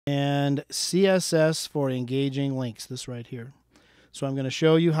and CSS for engaging links, this right here. So I'm going to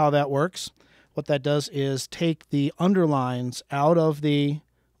show you how that works. What that does is take the underlines out of the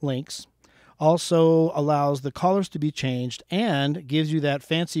links, also allows the colors to be changed, and gives you that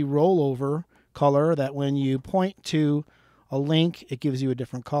fancy rollover color that when you point to a link, it gives you a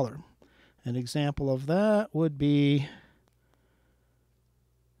different color. An example of that would be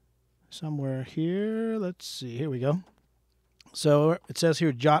somewhere here. Let's see, here we go. So it says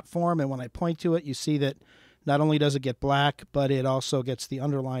here jot form, and when I point to it, you see that not only does it get black, but it also gets the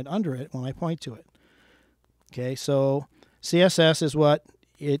underline under it when I point to it. Okay, so CSS is what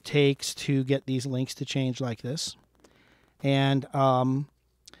it takes to get these links to change like this. And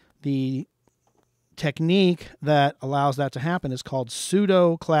the technique that allows that to happen is called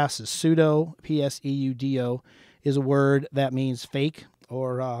pseudo classes. Pseudo, P-S-E-U-D-O, is a word that means fake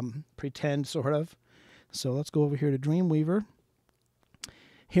or pretend, sort of. So let's go over here to Dreamweaver.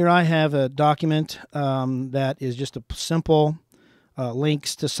 Here I have a document that is just a simple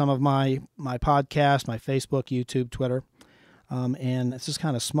links to some of my podcasts, my Facebook, YouTube, Twitter. And this is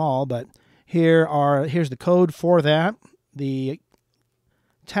kind of small, but here's the code for that. The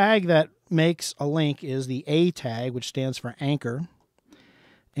tag that makes a link is the A tag, which stands for anchor.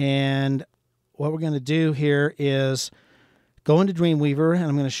 And what we're going to do here is go into Dreamweaver, and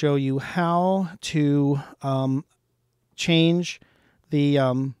I'm going to show you how to change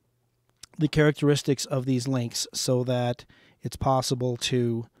the characteristics of these links so that it's possible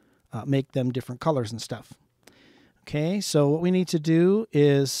to make them different colors and stuff. Okay, so what we need to do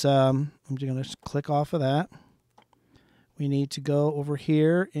is, I'm just going to click off of that. We need to go over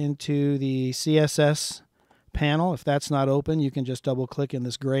here into the CSS panel. If that's not open, you can just double click in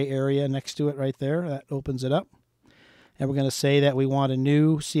this gray area next to it right there. That opens it up. And we're going to say that we want a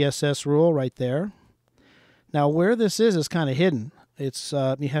new CSS rule right there. Now where this is kind of hidden. It's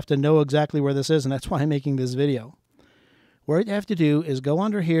you have to know exactly where this is, and that's why I'm making this video. What you have to do is go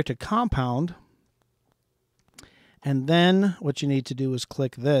under here to compound, and then what you need to do is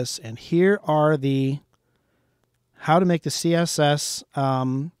click this, and here are the how to make the CSS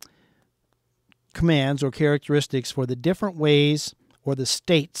commands or characteristics for the different ways or the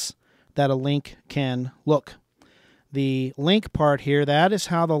states that a link can look. The link part here, that is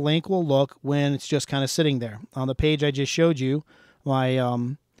how the link will look when it's just kind of sitting there. On the page I just showed you,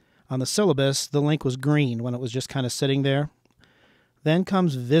 on the syllabus, the link was green when it was just kind of sitting there. Then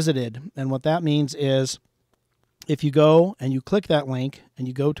comes visited, and what that means is if you go and you click that link and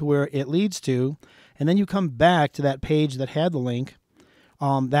you go to where it leads to, and then you come back to that page that had the link,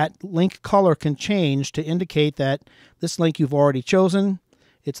 that link color can change to indicate that this link you've already chosen,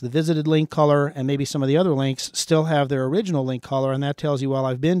 it's the visited link color, and maybe some of the other links still have their original link color, and that tells you, well,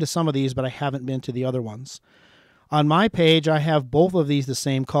 I've been to some of these, but I haven't been to the other ones. On my page, I have both of these the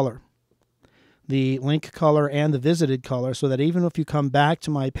same color, the link color and the visited color, so that even if you come back to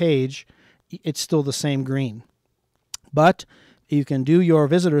my page, it's still the same green. But you can do your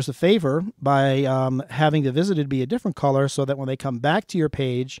visitors a favor by having the visited be a different color so that when they come back to your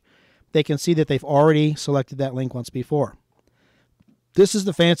page, they can see that they've already selected that link once before. This is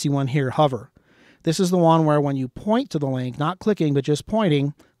the fancy one here, hover. This is the one where when you point to the link, not clicking, but just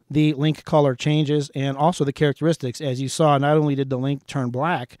pointing, the link color changes, and also the characteristics. As you saw, not only did the link turn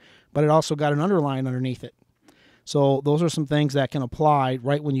black, but it also got an underline underneath it. So those are some things that can apply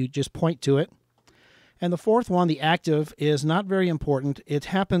right when you just point to it. And the fourth one, the active, is not very important. It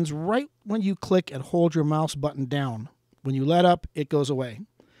happens right when you click and hold your mouse button down. When you let up, it goes away.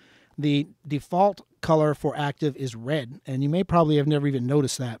 The default color for active is red, and you may probably have never even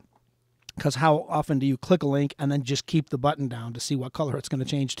noticed that, because how often do you click a link and then just keep the button down to see what color it's going to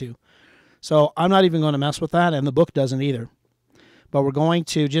change to? So I'm not even going to mess with that, and the book doesn't either. But we're going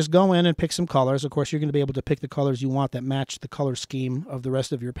to just go in and pick some colors. Of course, you're going to be able to pick the colors you want that match the color scheme of the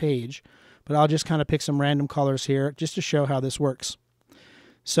rest of your page. But I'll just kind of pick some random colors here just to show how this works.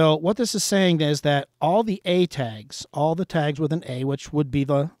 So what this is saying is that all the A tags, all the tags with an A, which would be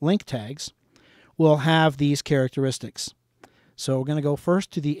the link tags, will have these characteristics. So we're going to go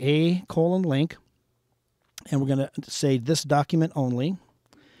first to the A:link, and we're going to say this document only.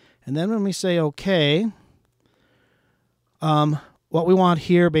 And then when we say OK, what we want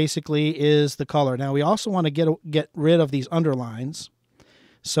here basically is the color. Now we also want to get rid of these underlines.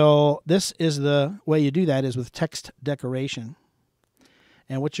 So this is the way you do that, is with text decoration.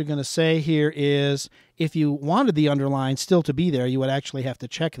 And what you're going to say here is if you wanted the underline still to be there, you would actually have to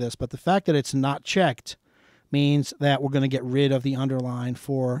check this. But the fact that it's not checked means that we're going to get rid of the underline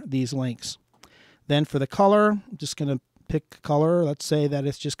for these links. Then for the color, I'm just going to pick color. Let's say that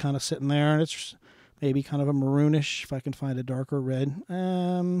it's just kind of sitting there, and it's maybe kind of a maroonish, if I can find a darker red.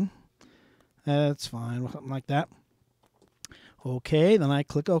 That's fine, something like that. Okay, then I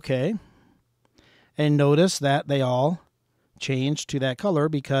click OK. And notice that they all changed to that color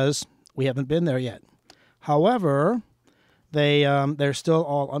because we haven't been there yet. However, they're still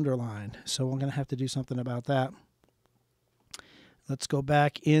all underlined, so we're going to have to do something about that. Let's go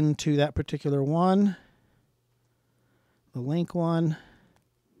back into that particular one, the link one.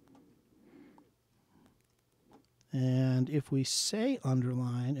 And if we say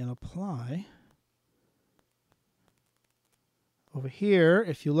underline and apply, over here,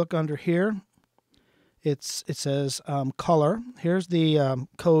 if you look under here, it says color. Here's the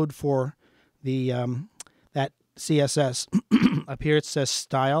code for the that CSS. Up here it says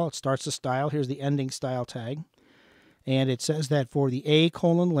style. It starts the style. Here's the ending style tag. And it says that for the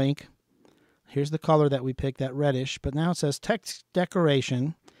a:*link, here's the color that we picked, that reddish. But now it says text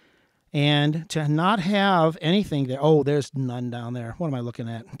decoration. And to not have anything there, oh, there's none down there. What am I looking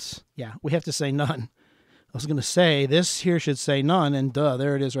at? Yeah, we have to say none. I was going to say this here should say none, and duh,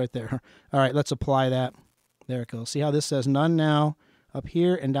 there it is right there. All right, let's apply that. There it goes. See how this says none now? Up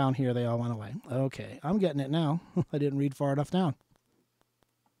here and down here, they all went away. Okay, I'm getting it now. I didn't read far enough down.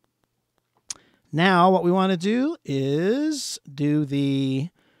 Now, what we want to do is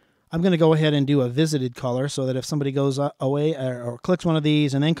I'm going to go ahead and do a visited color so that if somebody goes away or clicks one of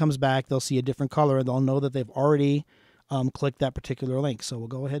these and then comes back, they'll see a different color and they'll know that they've already clicked that particular link. So we'll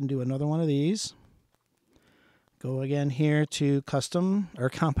go ahead and do another one of these. Go again here to custom or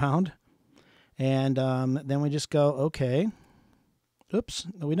compound. And then we just go, okay. Oops,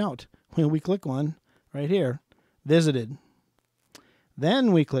 no we don't. When we click one right here, visited.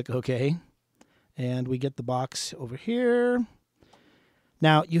 Then we click OK. And we get the box over here.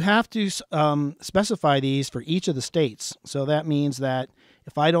 Now, you have to specify these for each of the states. So that means that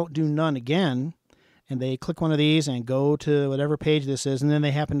if I don't do none again, and they click one of these and go to whatever page this is, and then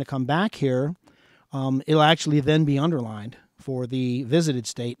they happen to come back here, it'll actually then be underlined for the visited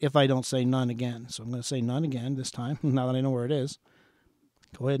state if I don't say none again. So I'm going to say none again this time, now that I know where it is.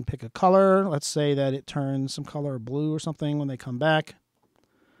 Go ahead and pick a color. Let's say that it turns some color blue or something when they come back.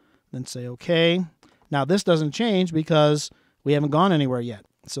 Then say OK. Now, this doesn't change because we haven't gone anywhere yet.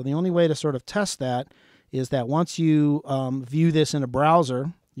 So the only way to sort of test that is that once you view this in a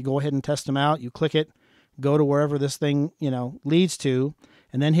browser, you go ahead and test them out. You click it, go to wherever this thing leads to,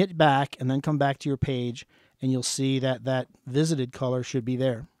 and then hit back, and then come back to your page, and you'll see that that visited color should be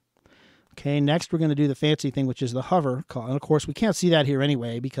there. Okay, next we're going to do the fancy thing, which is the hover color. And of course, we can't see that here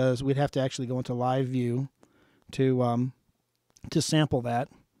anyway because we'd have to actually go into live view to sample that.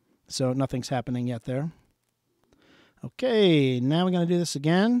 So nothing's happening yet there. Okay, now we're going to do this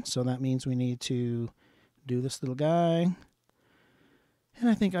again. So that means we need to do this little guy. And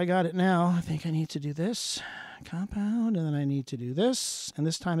I think I got it now. I think I need to do this compound, and then I need to do this. And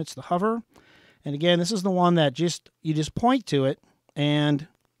this time it's the hover. And again, this is the one that you just point to it, and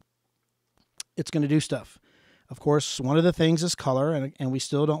it's going to do stuff. Of course, one of the things is color, and we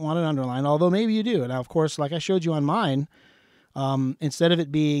still don't want it underlined, although maybe you do. Now, of course, like I showed you on mine, instead of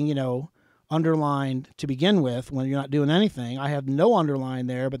it being, underlined to begin with when you're not doing anything, I have no underline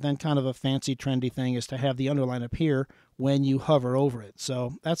there, but then kind of a fancy trendy thing is to have the underline appear when you hover over it.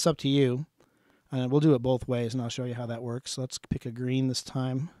 So that's up to you. And we'll do it both ways, and I'll show you how that works. Let's pick a green this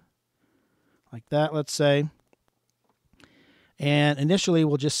time. Like that, let's say. And initially,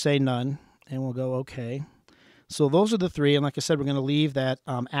 we'll just say none, and we'll go OK. So those are the three, and like I said, we're going to leave that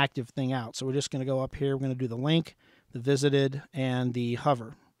active thing out. So we're just going to go up here. We're going to do the link, the visited, and the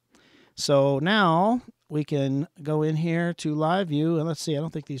hover. So now we can go in here to live view, and let's see, I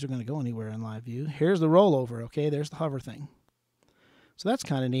don't think these are going to go anywhere in live view. Here's the rollover, okay? There's the hover thing. So that's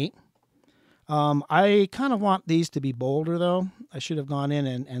kind of neat. I kind of want these to be bolder, though. I should have gone in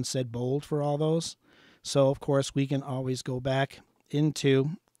and said bold for all those. So, of course, we can always go back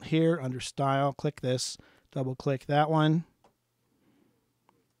into here under Style, click this, double-click that one,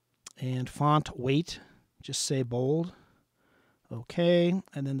 and font weight, just say bold. Okay,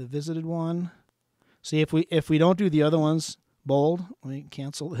 and then the visited one. See, if we don't do the other ones bold, let me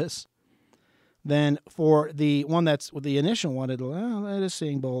cancel this. Then for the one that's with the initial one, it is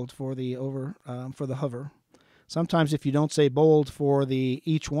saying bold for the for the hover. Sometimes if you don't say bold for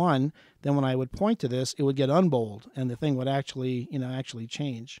each one, then when I would point to this, it would get unbold, and the thing would actually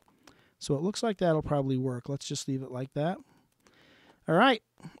change. So it looks like that'll probably work. Let's just leave it like that. All right,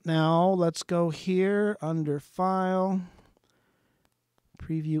 now let's go here under File.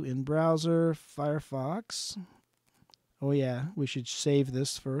 Preview in browser, Firefox. Oh yeah, we should save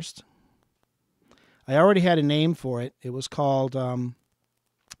this first. I already had a name for it. It was called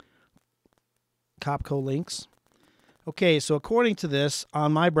Copco links. Okay, so according to this,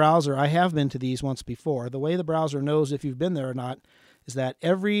 on my browser, I have been to these once before. The way the browser knows if you've been there or not is that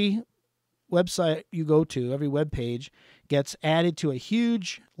every website you go to, every web page, gets added to a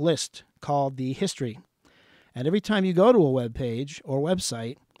huge list called the history. And every time you go to a web page or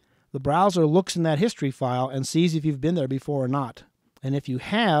website, the browser looks in that history file and sees if you've been there before or not. And if you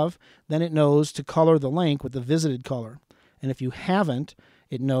have, then it knows to color the link with the visited color. And if you haven't,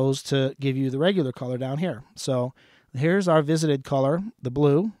 it knows to give you the regular color down here. So here's our visited color, the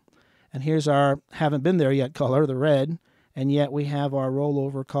blue, and here's our haven't been there yet color, the red, and yet we have our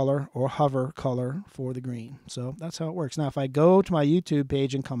rollover color or hover color for the green. So that's how it works. Now if I go to my YouTube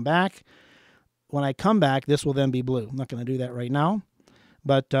page and come back, when I come back, this will then be blue. I'm not going to do that right now.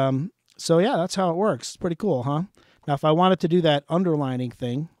 But so yeah, that's how it works. It's pretty cool, huh? Now if I wanted to do that underlining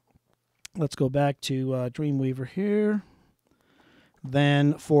thing, let's go back to Dreamweaver here.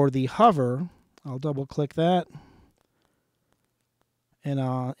 Then for the hover, I'll double click that.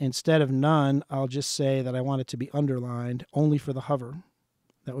 And instead of none, I'll just say that I want it to be underlined only for the hover.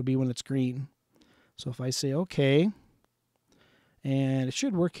 That would be when it's green. So if I say OK, and it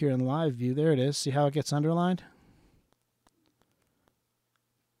should work here in live view. There it is. See how it gets underlined?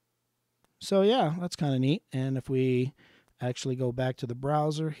 So yeah, that's kind of neat. And if we actually go back to the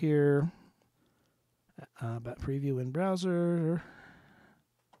browser here, about preview in browser.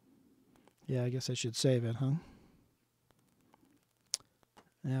 Yeah, I guess I should save it, huh?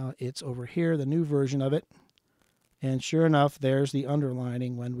 Now it's over here, the new version of it. And sure enough, there's the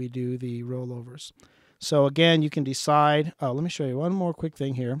underlining when we do the rollovers. So again, you can decide. Oh, let me show you one more quick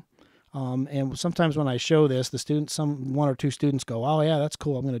thing here. And sometimes when I show this, the students, one or two students go, oh yeah, that's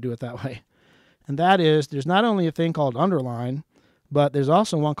cool, I'm going to do it that way. And that is, there's not only a thing called underline, but there's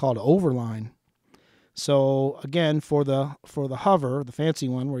also one called overline. So again, for the hover, the fancy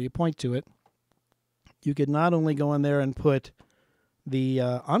one where you point to it, you could not only go in there and put the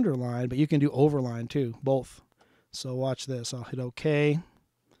underline, but you can do overline too, both. So watch this. I'll hit OK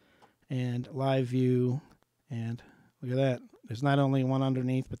and live view, and look at that. There's not only one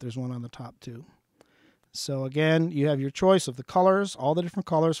underneath, but there's one on the top too. So again, you have your choice of the colors, all the different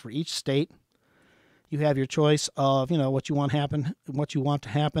colors for each state. You have your choice of, what you want to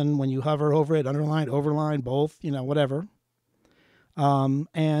happen when you hover over it, underline, overline, both, whatever.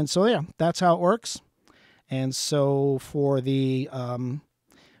 And so yeah, that's how it works. And so for the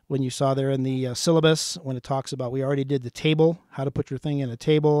when you saw there in the syllabus, when it talks about, we already did the table, how to put your thing in a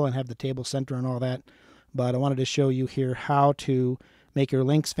table and have the table center and all that. But I wanted to show you here how to make your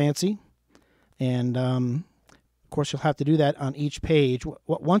links fancy. And of course, you'll have to do that on each page.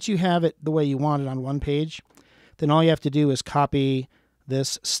 Once you have it the way you want it on one page, then all you have to do is copy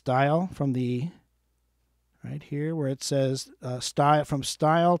this style from the right here where it says style, from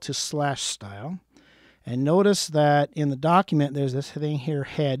style to /style. And notice that in the document, there's this thing here,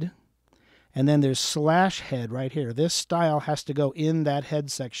 head, and then there's /head right here. This style has to go in that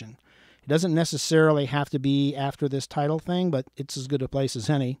head section. It doesn't necessarily have to be after this title thing, but it's as good a place as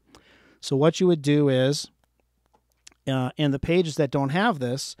any. So what you would do is, in the pages that don't have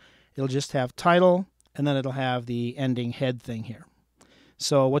this, it'll just have title, and then it'll have the ending head thing here.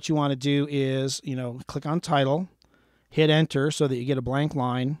 So what you want to do is, click on title, hit enter so that you get a blank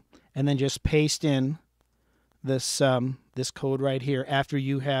line, and then just paste in this this code right here after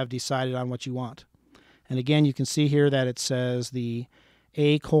you have decided on what you want. And again, you can see here that it says the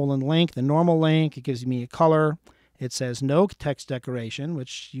a:/link, the normal link. It gives me a color. It says no text decoration,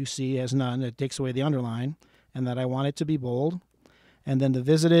 which you see as none. It takes away the underline, and that I want it to be bold. And then the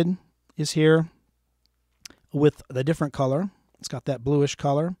visited is here with the different color. It's got that bluish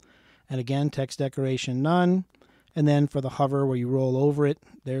color. And again, text decoration none. And then for the hover where you roll over it,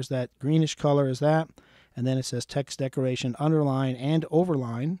 there's that greenish color is that. And then it says text decoration underline and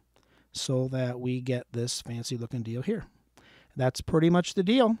overline so that we get this fancy looking deal here. That's pretty much the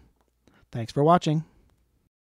deal. Thanks for watching.